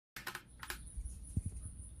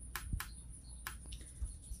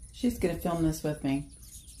She's gonna film this with me.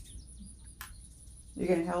 You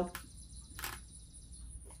gonna help?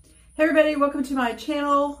 Hey everybody, welcome to my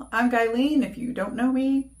channel. I'm Guylene, if you don't know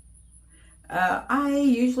me. I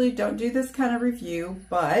usually don't do this kind of review,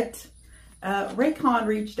 but Raycon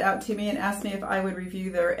reached out to me and asked me if I would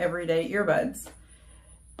review their everyday earbuds.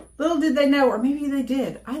 Little did they know, or maybe they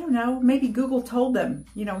did, I don't know, maybe Google told them,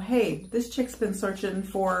 you know, hey, this chick's been searching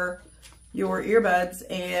for your earbuds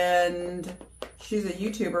and she's a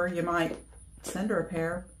YouTuber, you might send her a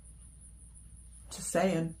pair. Just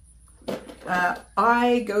saying.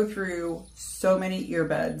 I go through so many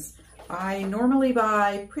earbuds. I normally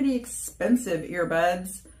buy pretty expensive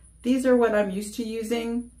earbuds. These are what I'm used to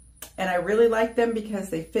using, and I really like them because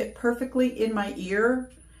they fit perfectly in my ear.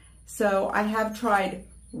 So I have tried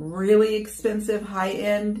really expensive,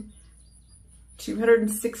 high-end,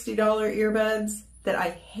 $260 earbuds that I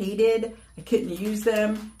hated. I couldn't use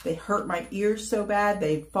them. They hurt my ears so bad.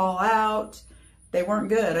 They'd fall out. They weren't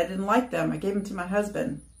good. I didn't like them. I gave them to my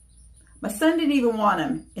husband. My son didn't even want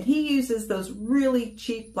them, and he uses those really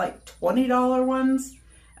cheap, like $20 ones,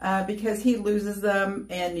 because he loses them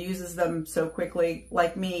and uses them so quickly,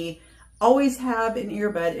 like me. Always have an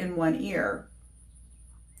earbud in one ear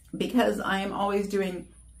because I am always doing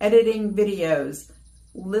editing videos,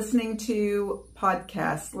 listening to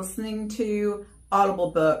podcasts, listening to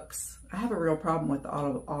Audible books. I have a real problem with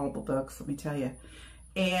Audible books, let me tell you.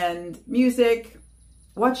 And music,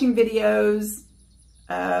 watching videos.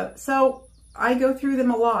 So I go through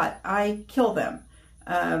them a lot. I kill them.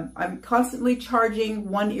 I'm constantly charging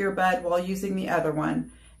one earbud while using the other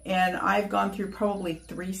one. And I've gone through probably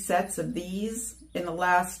 3 sets of these in the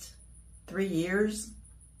last 3 years.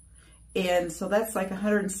 And so that's like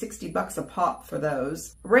 160 bucks a pop for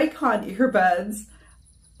those. Raycon earbuds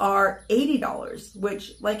are $80,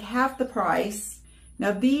 which like half the price.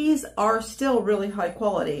 Now these are still really high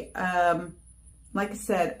quality. Like I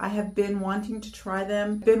said, I have been wanting to try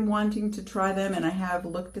them, and I have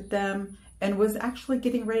looked at them and was actually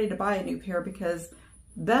getting ready to buy a new pair because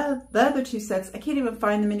the other 2 sets, I can't even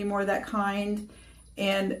find them anymore, that kind.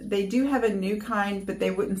 And they do have a new kind, but they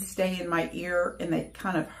wouldn't stay in my ear and they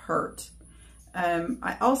kind of hurt.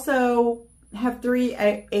 I also have 3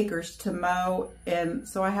 acres to mow, and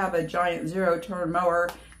so I have a giant 0-turn mower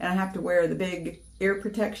and I have to wear the big ear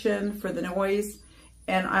protection for the noise.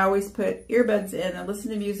 And I always put earbuds in and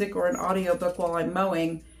listen to music or an audiobook while I'm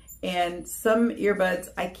mowing. And some earbuds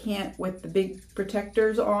I can't, with the big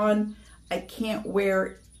protectors on, I can't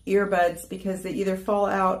wear earbuds because they either fall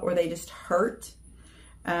out or they just hurt.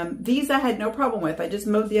 These I had no problem with. I just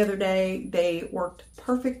mowed the other day. They worked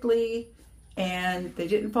perfectly and they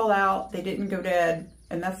didn't fall out. They didn't go dead.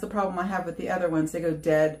 And that's the problem I have with the other ones. They go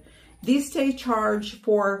dead. These stay charged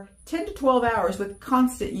for 10 to 12 hours with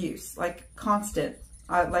constant use, like constant.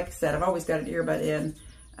 Like I said, I've always got an earbud in,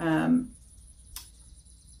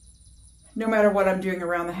 no matter what I'm doing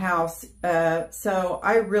around the house. So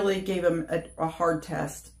I really gave them a hard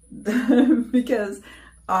test because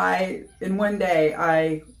in one day,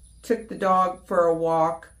 I took the dog for a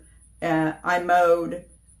walk, and I mowed,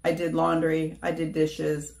 I did laundry, I did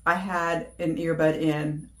dishes. I had an earbud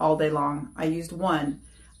in all day long. I used one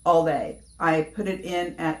all day. I put it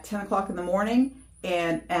in at 10 o'clock in the morning,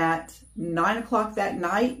 and at 9 o'clock that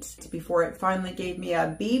night, before it finally gave me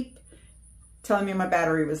a beep telling me my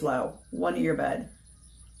battery was low. One earbud.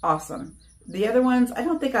 Awesome. The other ones, I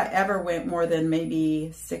don't think I ever went more than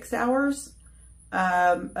maybe 6 hours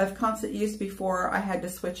of constant use before I had to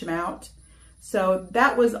switch them out. So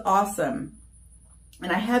that was awesome.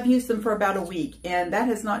 And I have used them for about a week, and that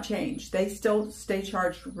has not changed. They still stay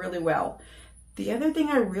charged really well. The other thing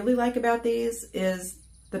I really like about these is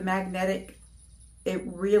the magnetic. It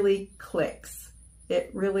really clicks.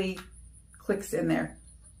 It really clicks in there.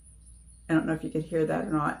 I don't know if you could hear that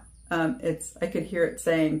or not. I could hear it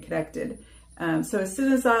saying connected. So as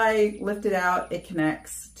soon as I lift it out, it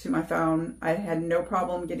connects to my phone. I had no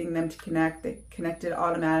problem getting them to connect. They connected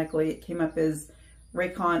automatically. It came up as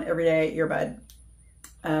Raycon Everyday Earbud.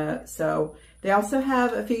 So they also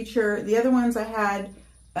have a feature. The other ones I had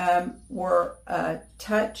were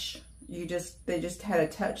touch. They just had a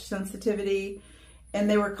touch sensitivity. And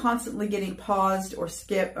they were constantly getting paused or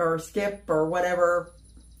skip or whatever,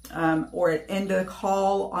 or it ended a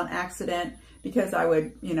call on accident because I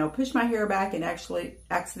would, you know, push my hair back and actually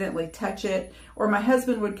accidentally touch it. Or my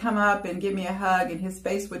husband would come up and give me a hug and his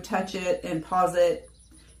face would touch it and pause it.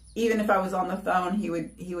 Even if I was on the phone, he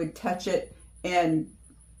would touch it and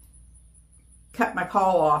cut my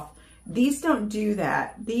call off. These don't do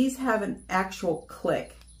that. These have an actual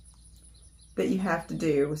click that you have to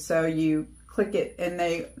do. So you click it, and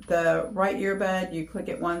the right earbud, you click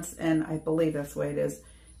it once, and I believe that's the way it is.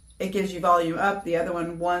 It gives you volume up, the other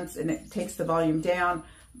one once, and it takes the volume down.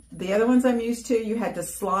 The other ones I'm used to, you had to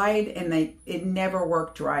slide, and it never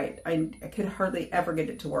worked right. I could hardly ever get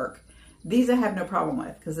it to work. These I have no problem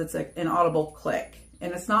with because it's an audible click,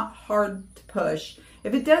 and it's not hard to push.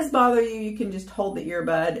 If it does bother you, you can just hold the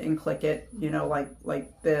earbud and click it, you know,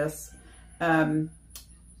 like this. 2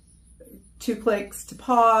 clicks to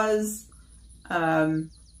pause.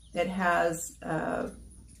 It has,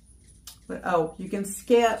 you can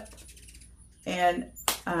skip, and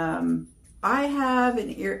I have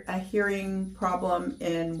a hearing problem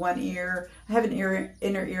in one ear. I have an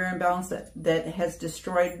inner ear imbalance that has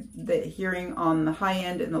destroyed the hearing on the high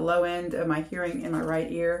end and the low end of my hearing in my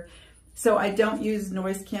right ear. So I don't use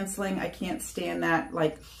noise canceling. I can't stand that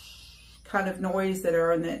like kind of noise that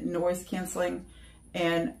are in the noise canceling.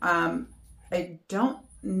 And I don't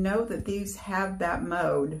know that these have that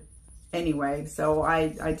mode anyway, so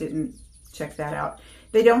I didn't check that out.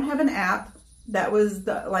 They don't have an app. That was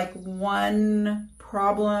the one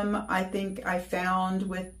problem I think I found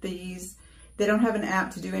with these. They don't have an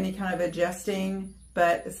app to do any kind of adjusting,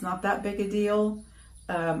 but it's not that big a deal.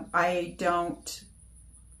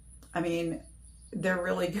 I mean, they're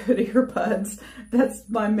really good earbuds. That's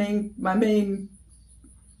my main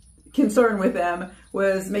concern with them,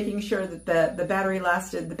 was making sure that the battery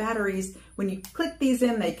lasted. The batteries, when you click these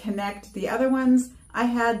in, they connect. The other ones I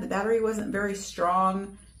had, the battery wasn't very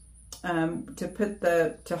strong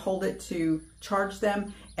to hold it to charge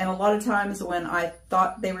them. And a lot of times when I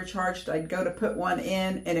thought they were charged, I'd go to put one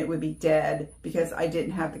in and it would be dead because I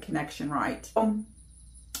didn't have the connection right.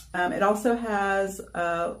 It also has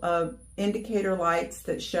indicator lights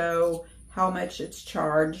that show how much it's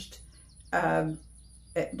charged.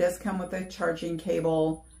 It does come with a charging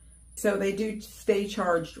cable, so they do stay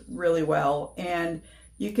charged really well. And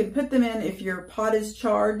you can put them in if your pod is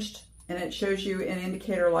charged, and it shows you in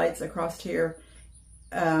indicator lights across here.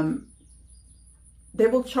 They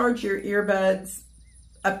will charge your earbuds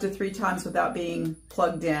up to 3 times without being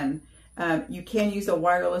plugged in. You can use a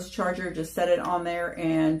wireless charger, just set it on there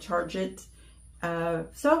and charge it.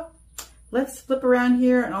 So let's flip around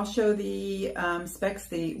here and I'll show the specs,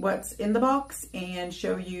 what's in the box, and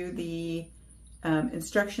show you the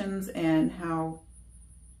instructions and how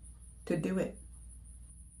to do it.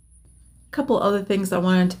 Couple other things I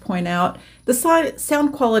wanted to point out. The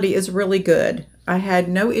sound quality is really good. I had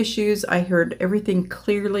no issues. I heard everything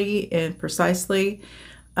clearly and precisely.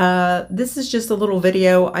 This is just a little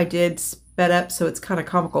video I did sped up, so it's kind of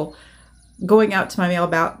comical. Going out to my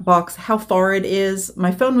mailbox, how far it is.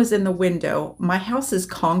 My phone was in the window. My house is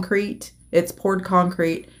concrete. It's poured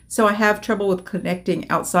concrete, so I have trouble with connecting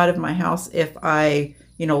outside of my house if I,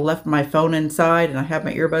 left my phone inside and I have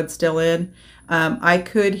my earbuds still in. I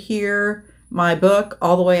could hear my book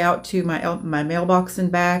all the way out to my mailbox and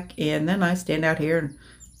back, and then I stand out here and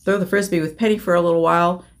throw the Frisbee with Penny for a little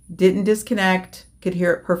while. Didn't disconnect, could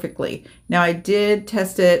hear it perfectly. Now I did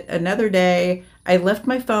test it another day. I left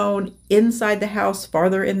my phone inside the house,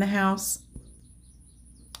 farther in the house,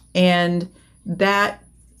 and I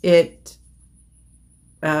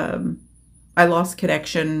lost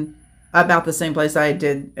connection about the same place I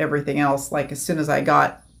did everything else. Like as soon as I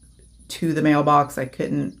got to the mailbox, I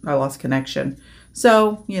lost connection.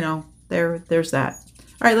 So, there's that.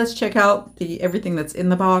 All right, let's check out everything that's in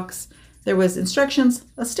the box. There was instructions,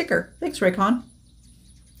 a sticker. Thanks, Raycon.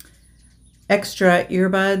 Extra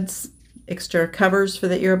earbuds, extra covers for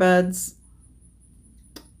the earbuds.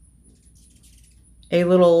 A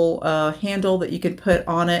little handle that you could put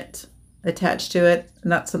on it, attached to it.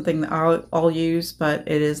 Not something that I'll use, but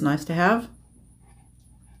it is nice to have.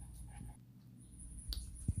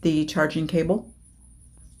 The charging cable.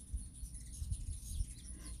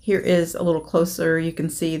 Here is a little closer. You can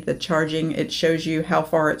see the charging. It shows you how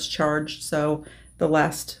far it's charged. So the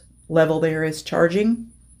last level there is charging.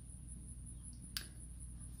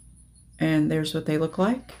 And there's what they look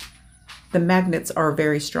like. The magnets are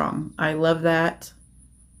very strong. I love that.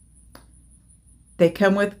 They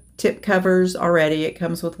come with tip covers already. It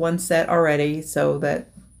comes with one set already, so that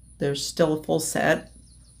there's still a full set.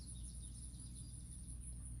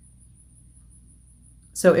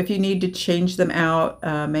 So if you need to change them out,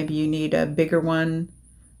 maybe you need a bigger one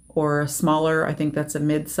or a smaller, I think that's a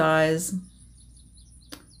mid-size.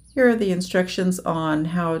 Here are the instructions on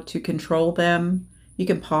how to control them. You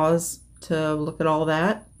can pause to look at all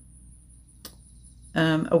that.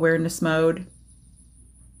 Awareness mode.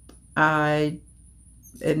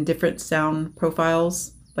 In different sound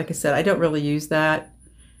profiles. Like I said, I don't really use that.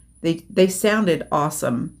 They sounded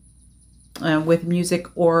awesome. with music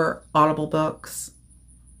or Audible books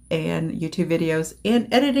and YouTube videos,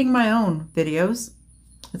 and editing my own videos.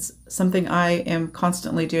 It's something I am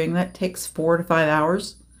constantly doing. That takes 4 to 5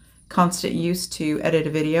 hours, constant use to edit a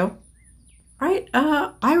video. All right,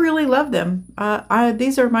 I really love them.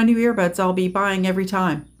 These are my new earbuds I'll be buying every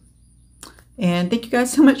time. And thank you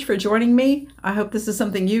guys so much for joining me. I hope this is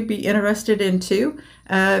something you'd be interested in too.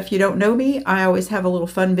 If you don't know me, I always have a little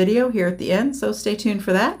fun video here at the end, so stay tuned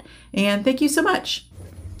for that. And thank you so much.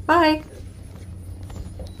 Bye.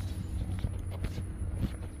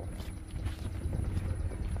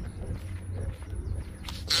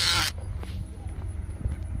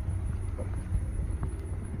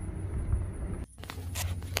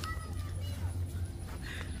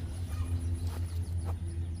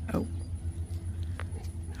 Oh.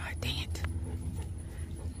 Dang it.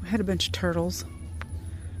 I had a bunch of turtles,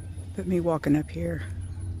 but me walking up here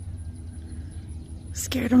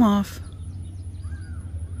scared them off.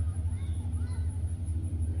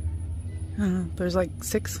 There's like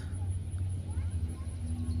 6.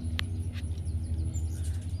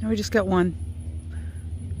 Now we just got one.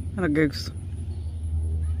 And a goose.